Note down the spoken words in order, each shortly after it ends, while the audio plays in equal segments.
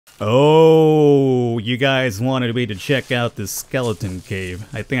Oh, you guys wanted me to check out this skeleton cave.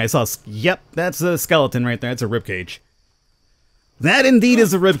 I think I saw... Yep, that's a skeleton right there. That's a ribcage. That indeed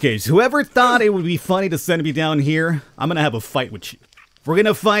is a ribcage. Whoever thought it would be funny to send me down here, I'm gonna have a fight with you. We're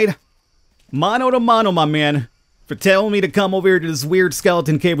gonna fight mano to mano, my man, for telling me to come over here to this weird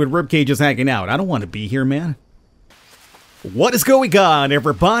skeleton cave with ribcages hanging out. I don't want to be here, man. What is going on,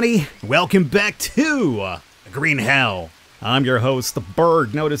 everybody? Welcome back to Green Hell. I'm your host, the bird,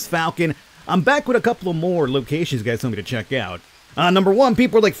 Mr Falcon. I'm back with a couple of more locations you guys told me to check out. Number one,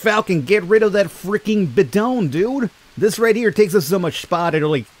 people are like, Falcon, get rid of that freaking bidon, dude. This right here takes up so much spot, it'll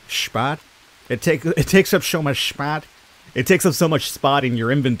like, spot? It takes up so much spot. It takes up so much spot in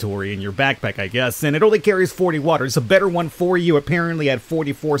your inventory, in your backpack, I guess, and it only carries 40 water. It's a better one for you, apparently at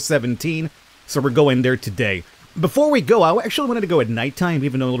 4417, so we're going there today. Before we go, I actually wanted to go at nighttime,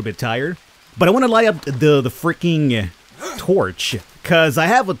 even though I'm a little bit tired, but I want to light up the freaking torch, because I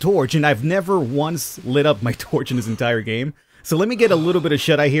have a torch, and I've never once lit up my torch in this entire game. So let me get a little bit of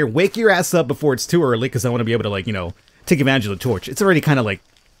shut-eye here. Wake your ass up before it's too early, because I want to be able to, like, you know, take advantage of the torch. It's already kind of, like,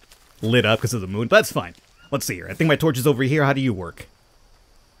 lit up because of the moon, but that's fine. Let's see here. I think my torch is over here. How do you work?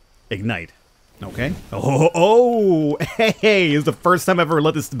 Ignite. Okay. Oh, hey, it's the first time I've ever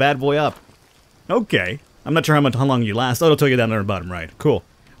lit this bad boy up. Okay. I'm not sure how long you last. Oh, it'll tell you down there on the bottom right. Cool.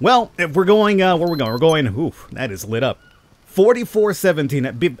 Well, if we're going, where we're going? We're going, oof, that is lit up.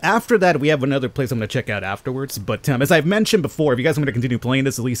 4417. After that, we have another place I'm going to check out afterwards. But as I've mentioned before, if you guys want me to continue playing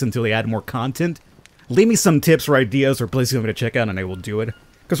this, at least until they add more content, leave me some tips or ideas or places you want me to check out, and I will do it.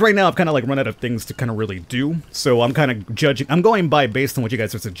 Because right now, I've kind of like run out of things to kind of really do. So I'm kind of judging. I'm going by based on what you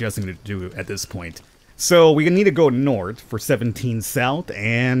guys are suggesting to do at this point. So we need to go north for 17 south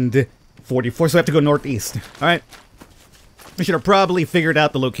and 44. So I have to go northeast. All right. I should have probably figured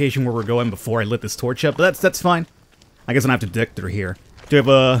out the location where we're going before I lit this torch up, but that's fine. I guess I don't have to dig through here. Do we have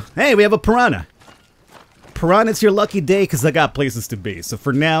a... Hey, we have a piranha. Piranha, it's your lucky day because I got places to be. So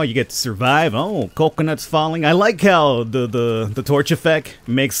for now, you get to survive. Oh, coconuts falling. I like how the torch effect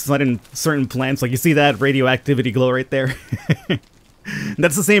makes certain plants. Like, you see that radioactivity glow right there?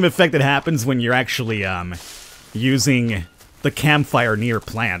 That's the same effect that happens when you're actually using the campfire near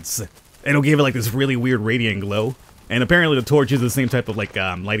plants. It'll give it like this really weird radiant glow. And apparently the torch is the same type of like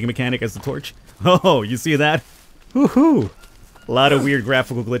lighting mechanic as the torch. Oh, you see that? Woohoo! A lot of weird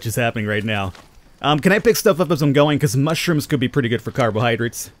graphical glitches happening right now. Can I pick stuff up as I'm going? Because mushrooms could be pretty good for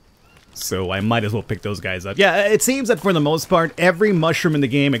carbohydrates. So I might as well pick those guys up. Yeah, it seems that for the most part, every mushroom in the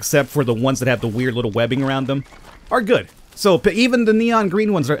game, except for the ones that have the weird little webbing around them, are good. So even the neon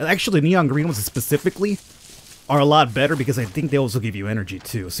green ones are... Actually, neon green ones specifically are a lot better because I think they also give you energy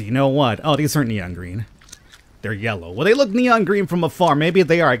too. So you know what? Oh, these aren't neon green. They're yellow. Well, they look neon green from afar. Maybe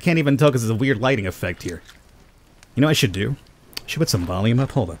they are. I can't even tell because there's a weird lighting effect here. You know what I should do? I should put some volume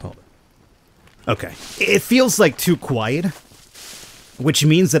up. Hold up. Okay. It feels like too quiet, which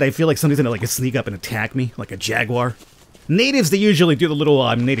means that I feel like somebody's gonna like sneak up and attack me, like a jaguar. Natives, they usually do the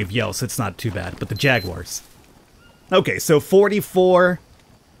little native yell, so it's not too bad, but the jaguars. Okay, so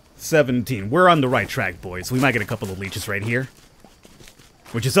 4417. We're on the right track, boys. We might get a couple of leeches right here.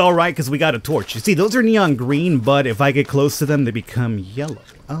 Which is alright, because we got a torch. You see, those are neon green, but if I get close to them, they become yellow.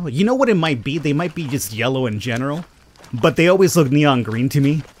 Oh, you know what it might be? They might be just yellow in general. But they always look neon green to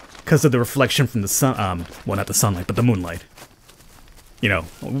me, because of the reflection from the sun, well, not the sunlight, but the moonlight. You know,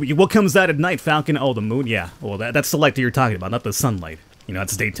 what comes out at night, Falcon? Oh, the moon? Yeah, well, that's the light that you're talking about, not the sunlight. You know,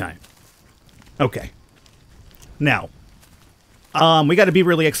 it's daytime. Okay. Now, we gotta be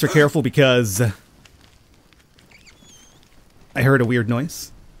really extra careful, because... I heard a weird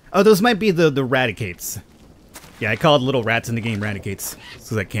noise. Oh, those might be the raticates. Yeah, I called little rats in the game raticates.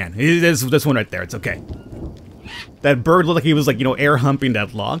 Because I can. There's this one right there. It's okay. That bird looked like he was, like, you know, air humping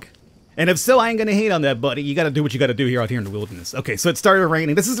that log. And if so, I ain't gonna hate on that, buddy. You gotta do what you gotta do here out here in the wilderness. Okay, so it started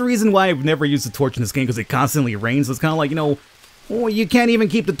raining. This is the reason why I've never used the torch in this game, because it constantly rains. So it's kind of like, you know, well, you can't even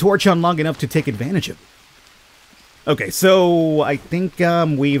keep the torch on long enough to take advantage of it. Okay, so I think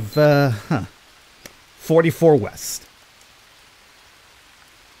we've, 44 west.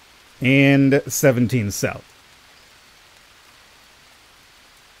 And 17 south.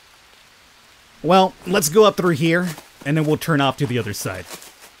 Well, let's go up through here, and then we'll turn off to the other side.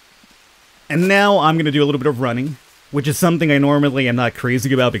 And now I'm going to do a little bit of running, which is something I normally am not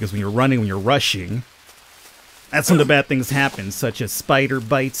crazy about, because when you're running, when you're rushing, that's when the bad things happen, such as spider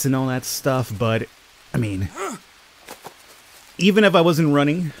bites and all that stuff, but, I mean... Even if I wasn't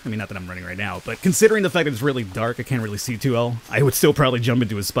running, I mean, not that I'm running right now, but considering the fact that it's really dark, I can't really see too well, I would still probably jump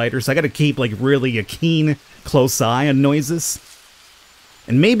into a spider, so I gotta keep, like, really a keen, close eye on noises.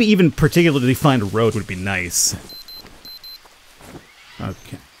 And maybe even particularly find a road would be nice.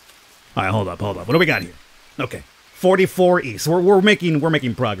 Okay. All right, hold up. What do we got here? Okay, 44 east. We're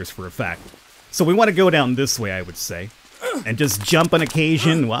making progress for a fact. So we want to go down this way, I would say, and just jump on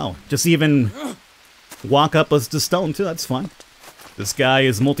occasion. Wow, just even walk up us to stone too. That's fun. This guy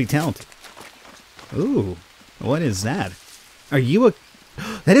is multi-talented. Ooh, what is that? Are you a?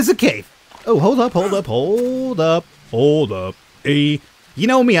 That is a cave. Oh, hold up. Hey, you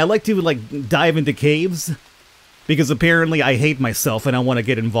know me. I like to like dive into caves. Because apparently I hate myself and I want to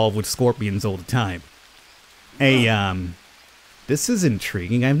get involved with scorpions all the time. Hey, this is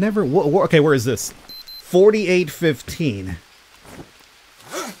intriguing. I've never... okay, where is this? 4815.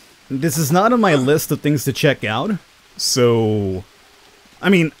 This is not on my list of things to check out. So... I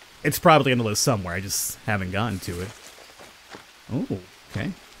mean, it's probably on the list somewhere. I just haven't gotten to it. Oh,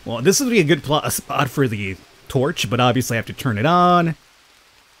 okay. Well, this would be a good spot for the torch, but obviously I have to turn it on.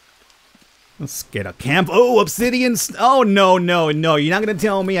 Let's get a camp. Oh, obsidian. Oh, no. You're not going to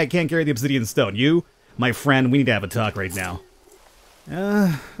tell me I can't carry the obsidian stone. You, my friend, we need to have a talk right now.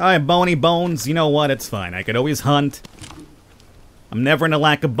 Alright, bony bones. You know what? It's fine. I could always hunt. I'm never in a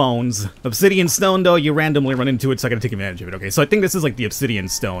lack of bones. Obsidian stone, though, you randomly run into it, so I gotta take advantage of it. Okay, so I think this is like the obsidian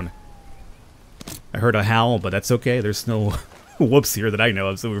stone. I heard a howl, but that's okay. There's no whoops here that I know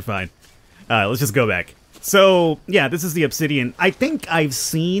of, so we're fine. Let's just go back. So, yeah, this is the obsidian. I think I've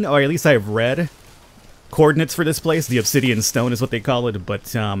seen, or at least I've read, coordinates for this place. The obsidian stone is what they call it,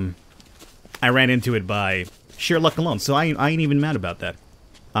 but I ran into it by sheer luck alone, so I ain't even mad about that.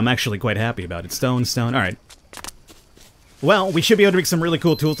 I'm actually quite happy about it. Stone, alright. Well, we should be able to make some really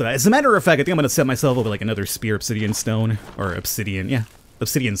cool tools today. As a matter of fact, I think I'm going to set myself up with like another spear obsidian stone, or obsidian, yeah,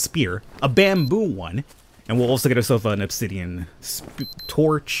 obsidian spear. A bamboo one. And we'll also get ourselves an obsidian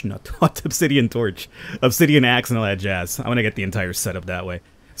torch, not obsidian torch, obsidian axe and all that jazz. I'm gonna get the entire setup that way.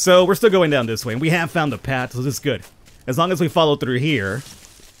 So we're still going down this way, and we have found the path, so this is good. As long as we follow through here,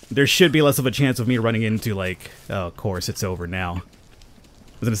 there should be less of a chance of me running into, like, oh, of course, it's over now.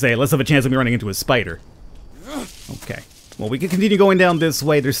 I was gonna say, less of a chance of me running into a spider. Okay. Well, we can continue going down this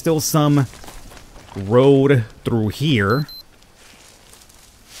way. There's still some road through here.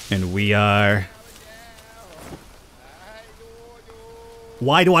 And we are...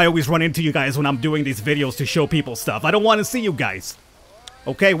 Why do I always run into you guys when I'm doing these videos to show people stuff? I don't want to see you guys.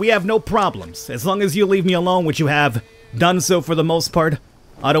 Okay, we have no problems. As long as you leave me alone, which you have done so for the most part,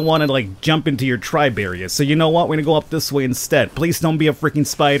 I don't want to, like, jump into your tribe area. So you know what? We're going to go up this way instead. Please don't be a freaking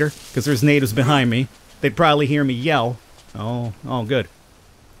spider, because there's natives behind me. They'd probably hear me yell. Oh, good.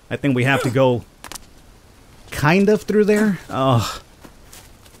 I think we have to go kind of through there. Oh.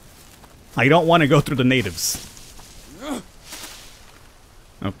 I don't want to go through the natives.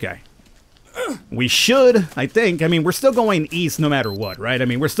 Okay. We should, I think. I mean, we're still going east no matter what, right? I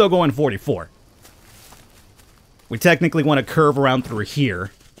mean, we're still going 44. We technically want to curve around through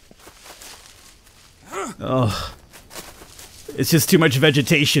here. Ugh. It's just too much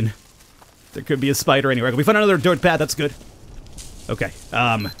vegetation. There could be a spider anywhere. We found another dirt path, that's good. Okay,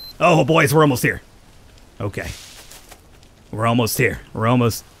 oh boys, we're almost here. Okay. We're almost here. We're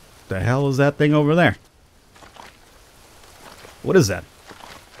almost... The hell is that thing over there? What is that?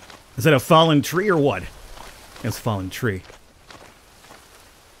 Is that a fallen tree or what? It's a fallen tree.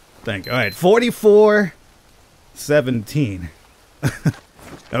 Alright, 44-17.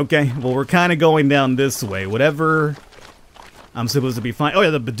 Okay, well, we're kind of going down this way. Whatever I'm supposed to be fine. Oh, yeah,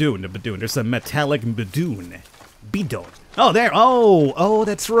 the Badoon. There's a metallic Badoon. Bidon. Oh, there. Oh,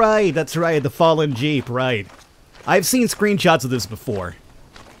 that's right. The fallen Jeep, right. I've seen screenshots of this before.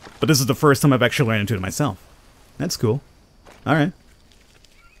 But this is the first time I've actually ran into it myself. That's cool. Alright.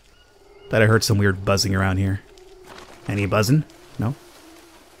 Thought I heard some weird buzzing around here. Any buzzing? No?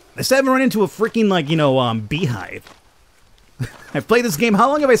 I still haven't run into a freaking, like, you know, beehive. I've played this game. How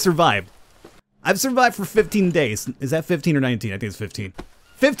long have I survived? I've survived for 15 days. Is that 15 or 19? I think it's 15.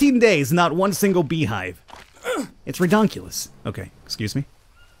 15 days, not one single beehive. It's redonkulous. Okay, excuse me.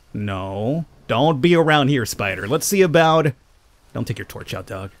 No. Don't be around here, spider. Let's see about... Don't take your torch out,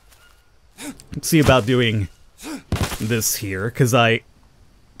 dog. Let's see about doing this here, because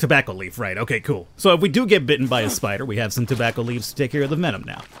Tobacco leaf, right. Okay, cool. So if we do get bitten by a spider, we have some tobacco leaves to take care of the venom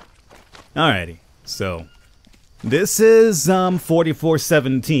now. Alrighty. So, this is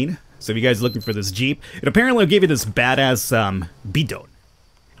 44-17. So if you guys are looking for this Jeep, it apparently will give you this badass bidon.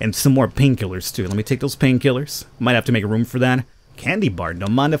 And some more painkillers too. Let me take those painkillers. Might have to make room for that. Candy bar,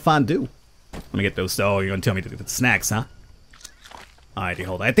 don't mind if I do. Let me get those. Oh, you're gonna tell me to get the snacks, huh? Alrighty,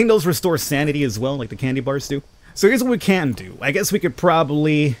 hold on. I think those restore sanity as well, like the candy bars do. So here's what we can do. I guess we could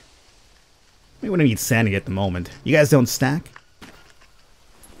probably... We wouldn't need sanity at the moment. You guys don't stack?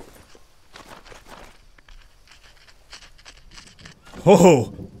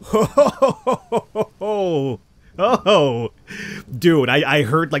 Ho Oh, dude, I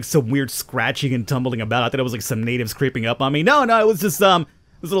heard like some weird scratching and tumbling about. I thought it was like some natives creeping up on me. No, it was just this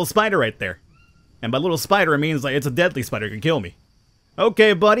little spider right there. And by little spider, it means like it's a deadly spider, it can kill me.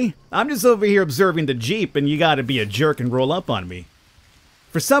 Okay, buddy, I'm just over here observing the Jeep, and you gotta be a jerk and roll up on me.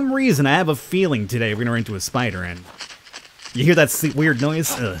 For some reason, I have a feeling today we're gonna run into a spider, and you hear that weird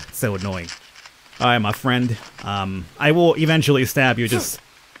noise? Ugh, it's so annoying. Alright, my friend, I will eventually stab you, just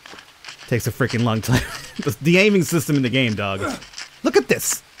takes a freaking long time. The aiming system in the game, dog. Look at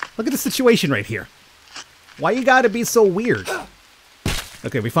this! Look at the situation right here. Why you gotta be so weird?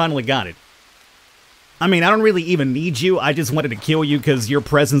 Okay, we finally got it. I mean, I don't really even need you, I just wanted to kill you because your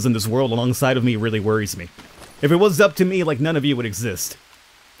presence in this world alongside of me really worries me. If it was up to me, like, none of you would exist.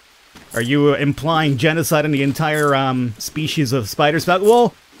 Are you implying genocide on the entire, species of spiders?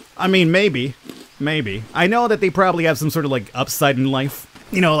 Well, I mean, maybe. Maybe. I know that they probably have some sort of, like, upside in life.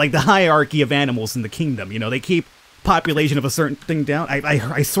 You know, like the hierarchy of animals in the kingdom. You know, they keep population of a certain thing down.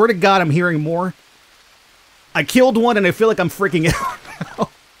 I swear to God, I'm hearing more. I killed one and I feel like I'm freaking out.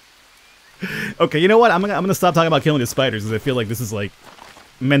 Okay, you know what? I'm gonna stop talking about killing the spiders because I feel like this is like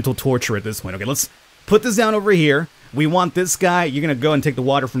mental torture at this point. Okay, let's put this down over here. We want this guy. You're gonna go and take the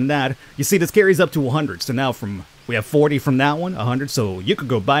water from that. You see, this carries up to 100. So now we have 40 from that one, 100. So you could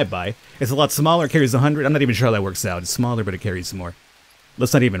go bye-bye. It's a lot smaller. It carries 100. I'm not even sure how that works out. It's smaller, but it carries more.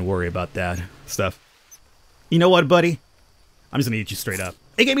 Let's not even worry about that stuff. You know what, buddy? I'm just gonna eat you straight up.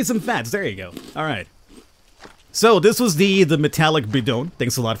 It gave me some fats. There you go. All right. So this was the metallic bidon.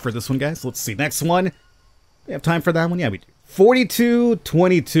 Thanks a lot for this one, guys. Let's see. Next one. We have time for that one? Yeah, we do.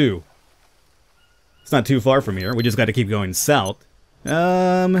 4222. It's not too far from here. We just got to keep going south.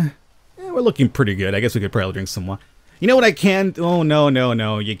 Yeah, we're looking pretty good. I guess we could probably drink some water. You know what I can? Oh,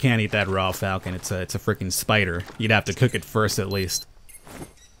 no. You can't eat that raw falcon. It's a freaking spider. You'd have to cook it first, at least.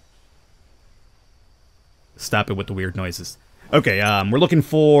 Stop it with the weird noises. Okay, we're looking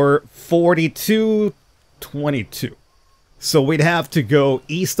for 4222. So we'd have to go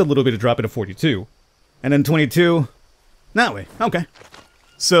east a little bit to drop it to 42. And then 22, that way. Okay.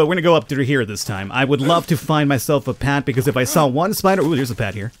 So we're gonna go up through here this time. I would love to find myself a pat, because if I saw one spider... Ooh, there's a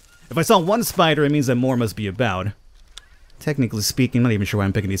pat here. If I saw one spider, it means that more must be about. Technically speaking, I'm not even sure why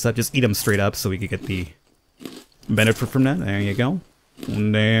I'm picking these up. Just eat them straight up so we could get the benefit from that. There you go.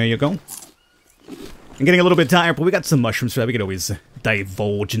 There you go. I'm getting a little bit tired, but we got some mushrooms for that. We could always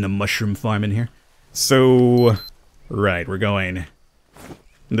divulge in the mushroom farm in here. So, right, we're going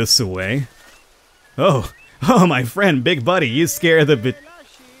this way. Oh, my friend, big buddy, you scare the bit.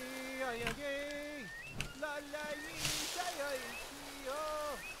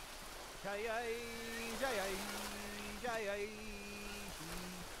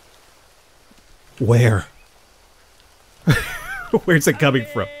 Where? Where's it coming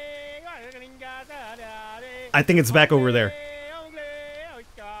from? I think it's back over there.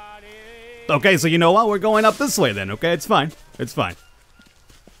 Okay, so you know what? We're going up this way then, okay? It's fine. It's fine.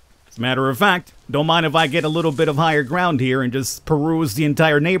 As a matter of fact, don't mind if I get a little bit of higher ground here and just peruse the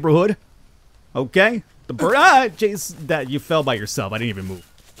entire neighborhood. Okay? The bird... Ah, Jace, that you fell by yourself. I didn't even move.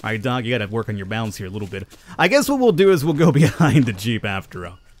 Alright, dog, you gotta work on your balance here a little bit. I guess what we'll do is we'll go behind the Jeep after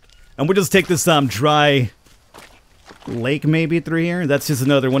all. And we'll just take this, dry lake maybe through here. That's just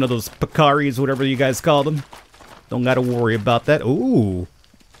another one of those Picaris, whatever you guys call them. Don't gotta worry about that. Ooh.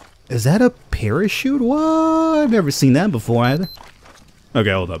 Is that a parachute? What? I've never seen that before either.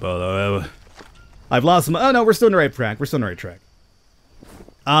 Okay, hold up. I've lost some... Oh, no, we're still on the right track. We're still on the right track.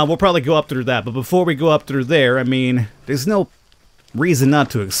 We'll probably go up through that. But before we go up through there, I mean, there's no reason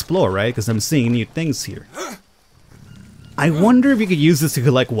not to explore, right? Because I'm seeing new things here. I wonder if you could use this to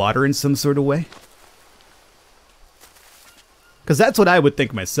collect water in some sort of way. Because that's what I would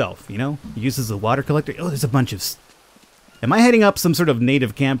think myself, you know? Use as a water collector. Oh, there's a bunch of... Am I heading up some sort of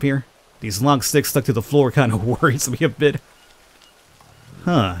native camp here? These long sticks stuck to the floor kind of worries me a bit.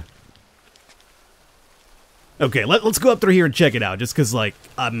 Huh. Okay, let's go up through here and check it out. Just because, like,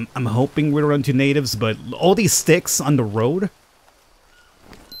 I'm hoping we'll run into natives, but all these sticks on the road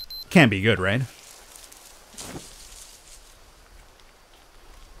can't be good, right?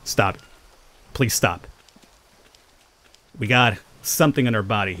 Stop it. Please stop. We got something in our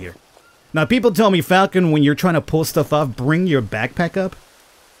body here. Now, people tell me, Falcon, when you're trying to pull stuff off, bring your backpack up.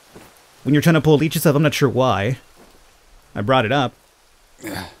 When you're trying to pull leeches stuff, I'm not sure why. I brought it up.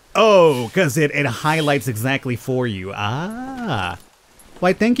 Oh, because it highlights exactly for you. Ah.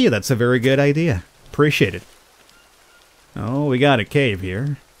 Why, thank you. That's a very good idea. Appreciate it. Oh, we got a cave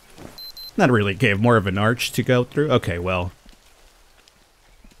here. Not really a cave, more of an arch to go through. Okay, well.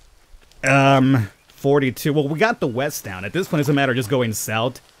 42. Well, we got the west down. At this point, it's a matter of just going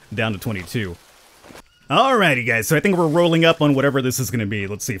south. down to 22. Alrighty, guys, so I think we're rolling up on whatever this is going to be.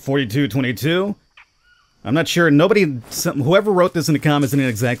 Let's see, 42, 22. I'm not sure. Whoever wrote this in the comments didn't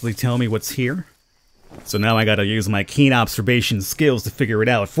exactly tell me what's here. So now I gotta use my keen observation skills to figure it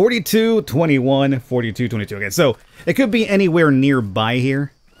out. 42, 21, 42, 22. Okay, so it could be anywhere nearby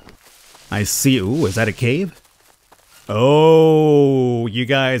here. I see. Ooh, is that a cave? Oh, you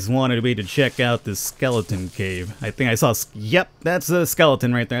guys wanted me to check out this skeleton cave. I think I saw... Yep, that's a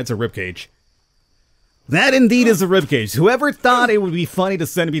skeleton right there. That's a ribcage. That indeed is a ribcage. Whoever thought it would be funny to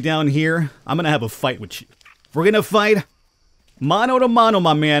send me down here, I'm gonna have a fight with you. We're gonna fight mano to mano,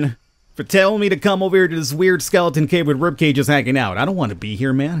 my man, for telling me to come over here to this weird skeleton cave with ribcages hanging out. I don't want to be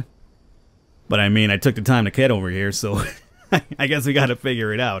here, man. But I mean, I took the time to get over here, so I guess we gotta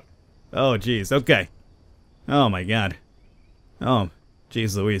figure it out. Oh, jeez. Okay. Oh, my God. Oh,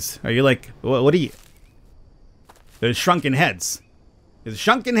 jeez Louise. Are you like... What are you... There's shrunken heads. There's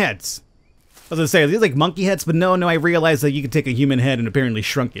shrunken heads. I was gonna say, are these like monkey heads? But no, I realized that you could take a human head and apparently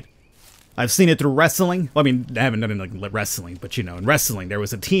shrunk it. I've seen it through wrestling. Well, I mean, I haven't done it in like wrestling, but you know, in wrestling, there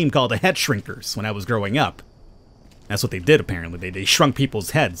was a team called the HEADSHRINKERS when I was growing up. That's what they did, apparently. They shrunk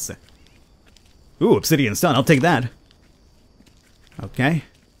people's heads. Ooh, obsidian stone. I'll take that. Okay.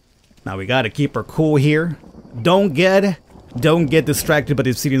 Now we gotta keep her cool here. Don't get distracted by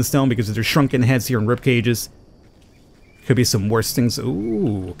the obsidian stone because there's shrunken heads here in rib cages. Could be some worse things.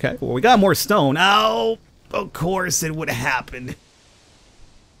 Ooh, okay. Well, we got more stone. Oh, of course it would happen.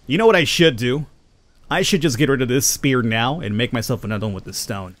 You know what I should do? I should just get rid of this spear now and make myself another one with the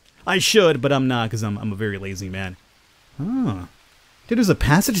stone. I should, but I'm not because I'm a very lazy man. Oh. Dude, there's a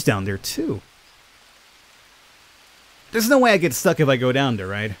passage down there too. There's no way I get stuck if I go down there,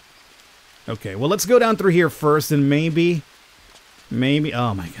 right? Okay, well, let's go down through here first and maybe...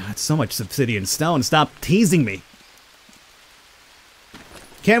 Oh my God, so much obsidian stone. Stop teasing me.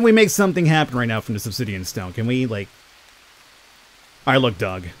 Can we make something happen right now from this obsidian stone? Can we, like... Alright, look,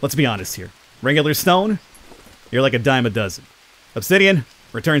 dog. Let's be honest here. Regular stone, you're like a dime a dozen. Obsidian,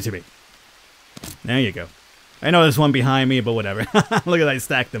 return to me. There you go. I know there's one behind me, but whatever. Look at that, I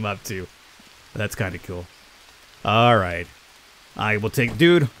stacked them up, too. That's kind of cool. Alright. I will take...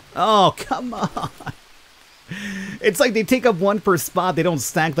 Dude. Oh, come on. It's like they take up one per spot. They don't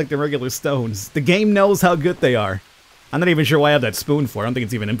stack like the regular stones. The game knows how good they are. I'm not even sure why I have that spoon for. I don't think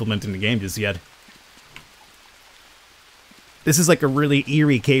it's even implemented in the game just yet. This is like a really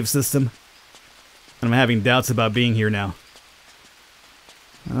eerie cave system. And I'm having doubts about being here now.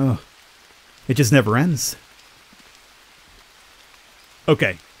 Oh. It just never ends.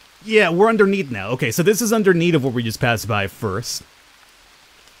 Okay. Yeah, we're underneath now. Okay, so this is underneath of what we just passed by first.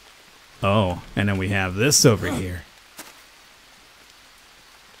 Oh, and then we have this over here.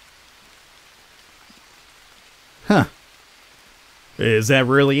 Huh. Is that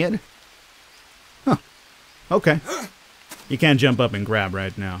really it? Huh. Okay. You can't jump up and grab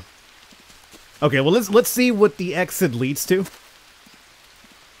right now. Okay, well let's see what the exit leads to.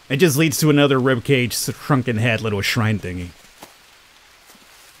 It just leads to another ribcage, shrunken head, little shrine thingy.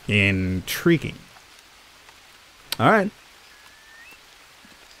 Intriguing. Alright.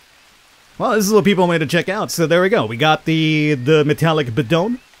 Well, this is what people wanted to check out, so there we go. We got the metallic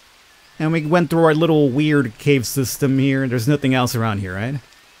bidon. And we went through our little weird cave system here. There's nothing else around here, right?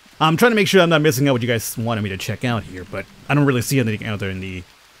 I'm trying to make sure I'm not missing out what you guys wanted me to check out here, but I don't really see anything out there in the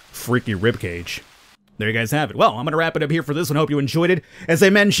freaky ribcage. There you guys have it. Well, I'm going to wrap it up here for this one. Hope you enjoyed it. As I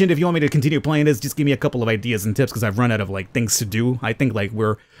mentioned, if you want me to continue playing this, just give me a couple of ideas and tips because I've run out of like things to do. I think like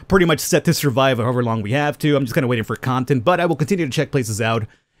we're pretty much set to survive however long we have to. I'm just kind of waiting for content, but I will continue to check places out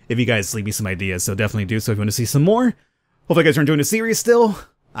if you guys leave me some ideas, so definitely do so if you want to see some more. Hopefully you guys are enjoying the series still.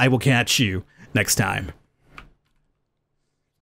 I will catch you next time.